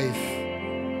alive.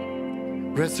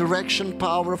 Resurrection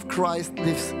power of Christ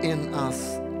lives in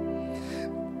us.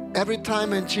 Every time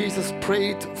when Jesus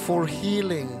prayed for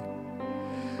healing,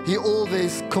 he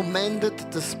always commanded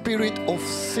the spirit of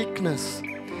sickness.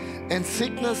 And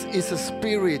sickness is a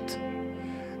spirit.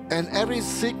 And every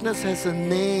sickness has a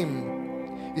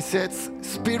name. He said,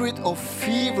 spirit of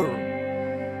fever.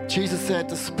 Jesus said,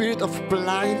 the spirit of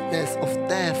blindness, of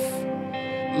death,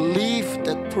 leave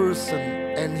that person,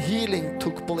 and healing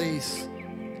took place.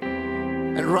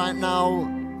 And right now,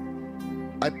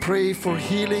 I pray for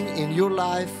healing in your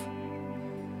life,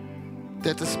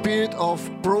 that the spirit of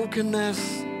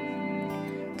brokenness,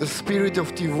 the spirit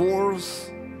of divorce,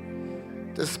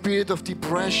 the spirit of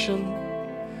depression,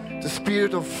 the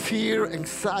spirit of fear,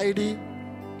 anxiety,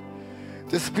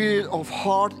 the spirit of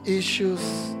heart issues,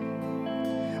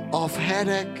 of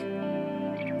headache,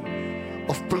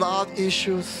 of blood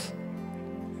issues,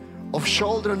 of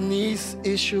shoulder and knees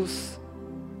issues,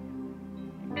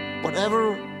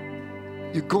 whatever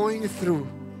you're going through,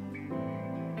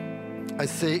 I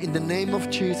say in the name of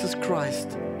Jesus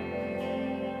Christ,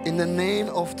 in the name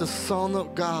of the Son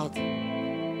of God,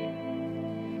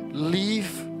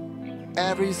 leave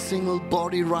every single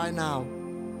body right now.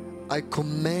 I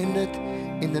command it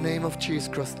in the name of Jesus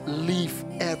Christ. Leave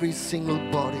every single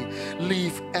body.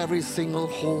 Leave every single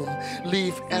home.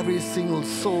 Leave every single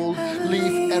soul.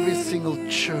 Leave every single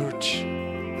church.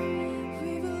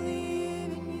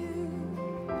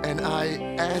 And I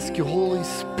ask you, Holy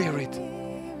Spirit,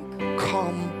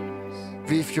 come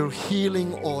with your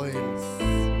healing oil.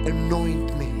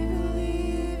 Anoint me.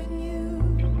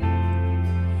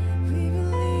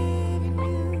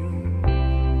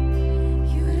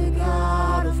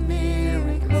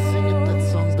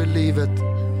 Believe it.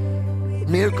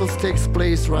 Miracles takes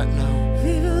place right now.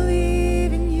 We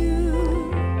believe in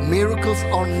you. Miracles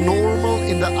are normal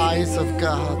in the eyes of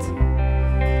God.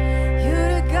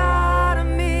 You're the God of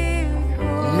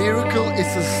miracles. Miracle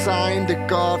is a sign that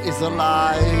God is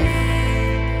alive.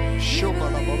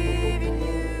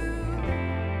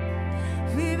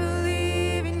 We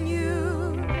believe in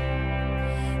you.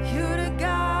 You're the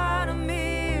God of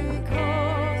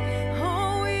miracles.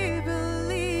 Oh, we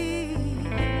believe.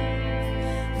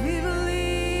 We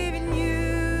believe in you.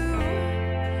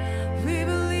 We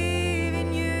believe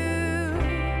in you.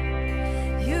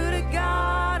 You're the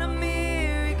God of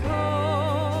miracles.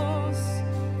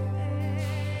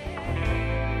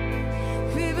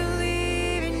 We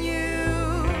believe in you.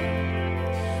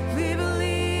 We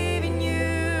believe in you.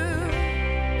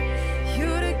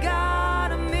 You're the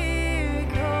God of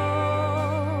miracles.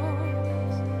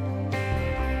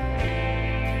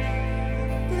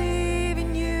 Believe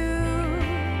in you.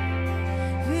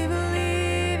 We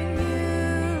believe in you.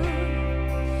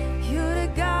 You're the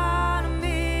God of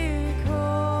miracles.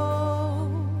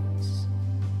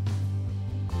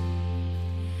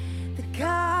 The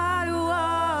God who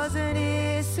was and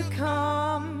is to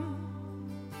come.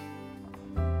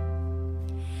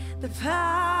 The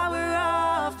power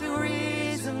of the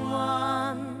risen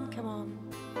one. Come on.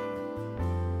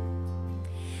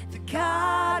 The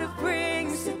God who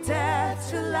brings the dead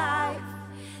to life.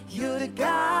 You're the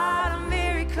God of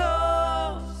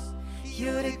miracles.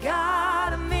 You're the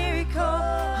God of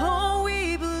miracles. Oh,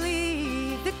 we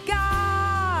believe the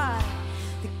God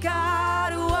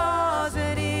who was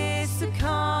and is to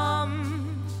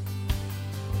come.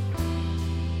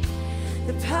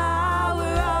 The power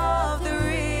of the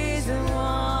risen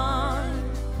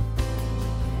one.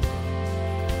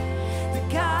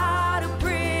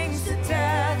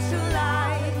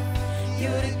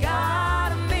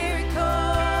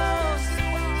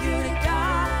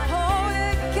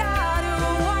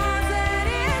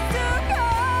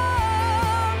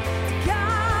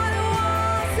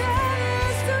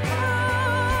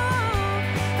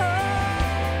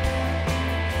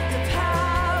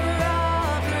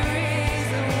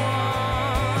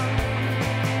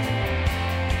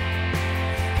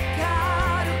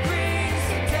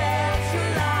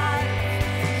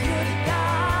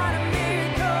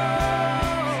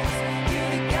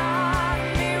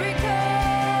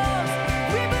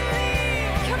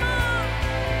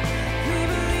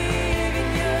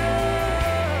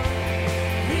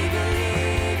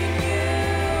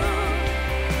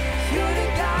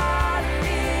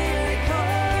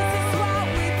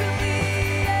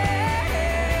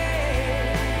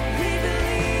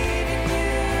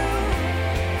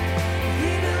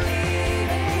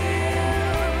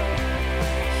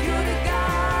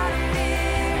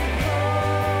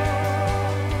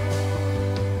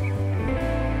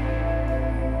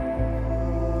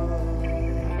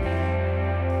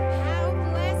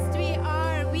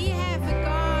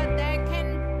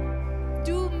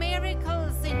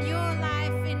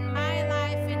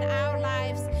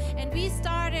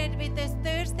 started with this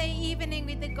Thursday evening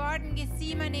with the Garden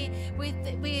Gethsemane, with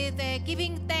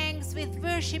giving thanks, with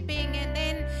worshiping, and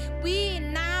then we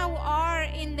now are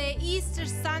in the Easter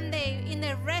Sunday, in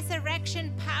the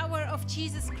resurrection power of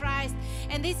Jesus Christ.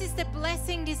 And this is the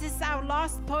blessing, this is our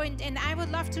last point, and I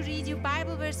would love to read you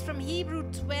Bible verse from Hebrew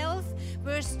 12,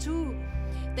 verse 2.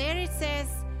 There it says,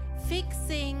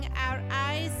 fixing our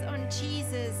eyes on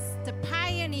Jesus, the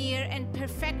pioneer and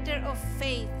perfecter of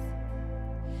faith.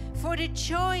 For the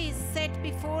joy set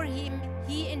before him,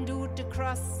 he endured the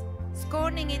cross,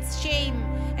 scorning its shame,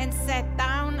 and sat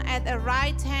down at the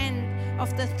right hand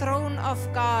of the throne of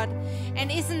God.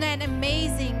 And isn't that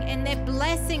amazing and the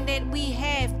blessing that we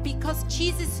have, because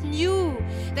Jesus knew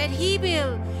that he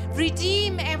will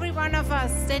redeem every one of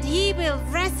us, that he will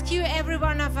rescue every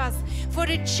one of us. For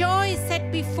the joy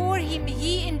set before him,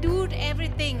 he endured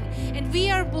everything. And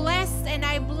we are blessed, and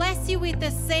I bless you with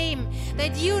the same,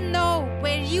 that you know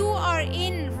where you are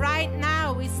in right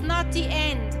now is not the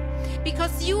end,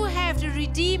 because you have the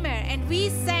Redeemer. And we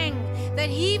sang that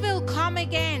he will come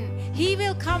again. He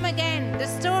will come again. The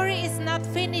story is not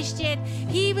finished yet.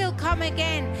 He will come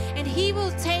again, and he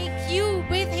will take you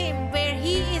with him where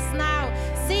he is now,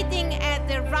 sitting at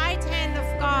the right hand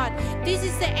of God. This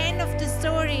is the end of the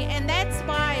story, and that's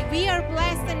why we are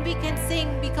blessed and we can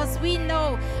sing, because we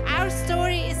know our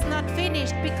story is not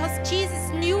finished, because Jesus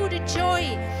knew the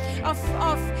joy of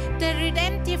the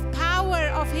redemptive power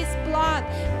of his blood.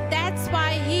 That's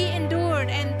why he endured,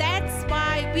 and that's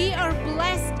why we are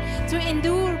blessed to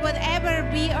endure whatever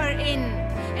we are in.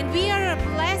 And we are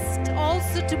blessed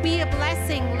also to be a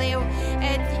blessing, Leo.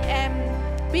 And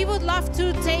we would love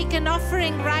to take an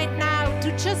offering right now,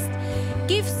 to just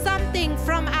give something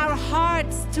from our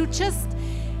hearts, to just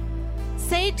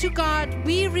say to God,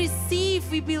 we receive,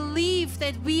 we believe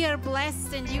that we are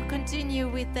blessed. And you continue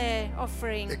with the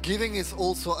offering. Giving is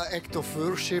also an act of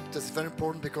worship. That's very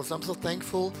important, because I'm so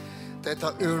thankful that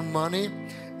I earn money.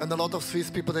 And a lot of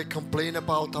Swiss people, they complain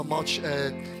about how much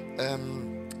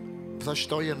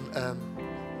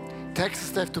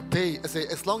taxes they have to pay. I say,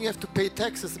 as long as you have to pay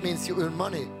taxes, it means you earn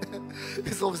money.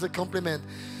 It's always a compliment.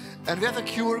 And we have a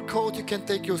QR code. You can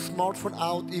take your smartphone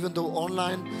out, even though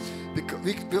online.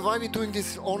 Why are we doing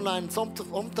this online?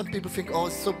 Sometimes people think, oh,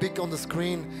 it's so big on the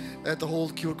screen, the whole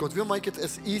QR code. We'll make it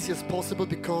as easy as possible,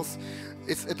 because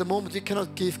it's at the moment we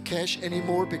cannot give cash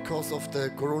anymore because of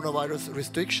the coronavirus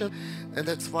restriction. And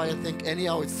that's why I think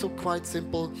anyhow it's so quite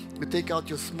simple. You take out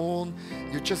your small,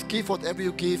 you just give whatever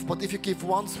you give. But if you give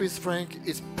 1 Swiss franc,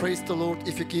 it's praise the Lord.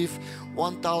 If you give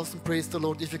 1,000, praise the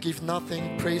Lord. If you give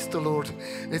nothing, praise the Lord.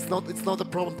 It's not a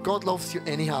problem. God loves you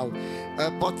anyhow.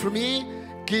 But for me,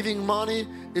 giving money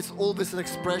is always an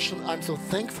expression. I'm so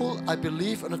thankful, I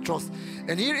believe, and I trust.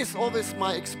 And here is always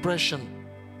my expression.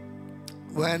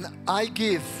 When I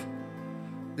give,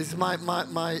 this is my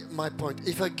point.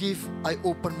 If I give, I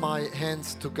open my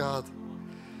hands to God.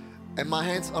 And my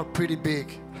hands are pretty big.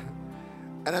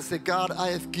 And I say, God,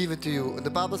 I have given to you. And the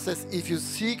Bible says, if you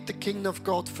seek the kingdom of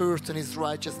God first and his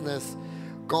righteousness,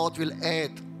 God will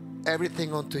add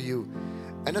everything unto you.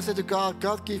 And I say to God,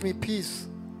 God, give me peace.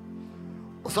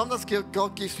 Sometimes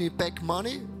God gives me back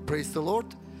money, praise the Lord.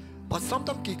 But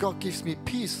sometimes God gives me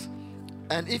peace.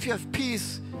 And if you have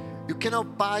peace, you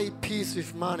cannot buy peace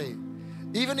with money.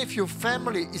 Even if your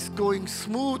family is going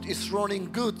smooth, is running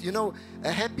good. You know,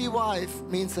 a happy wife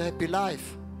means a happy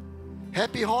life.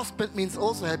 Happy husband means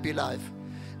also happy life.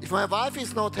 If my wife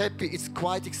is not happy, it's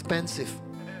quite expensive.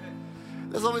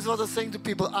 That's always what I'm saying to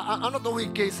people. I'm not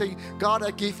only saying, God,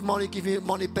 I give me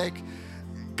money back.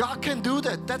 God can do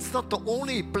that. That's not the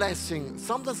only blessing.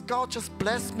 Sometimes God just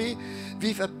bless me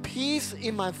with a peace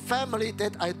in my family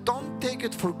that I don't take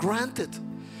it for granted.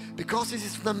 Because this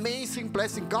is an amazing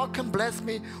blessing. God can bless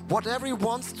me whatever he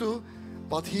wants to,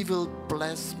 but he will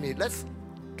bless me. Let's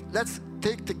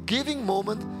take the giving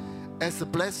moment as a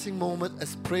blessing moment,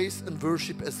 as praise and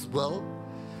worship as well.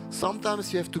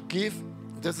 Sometimes you have to give.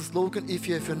 There's a slogan, if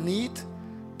you have a need,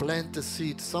 plant the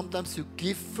seed. Sometimes you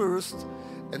give first,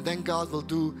 and then God will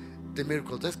do the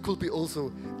miracle. That could be also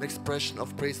an expression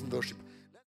of praise and worship.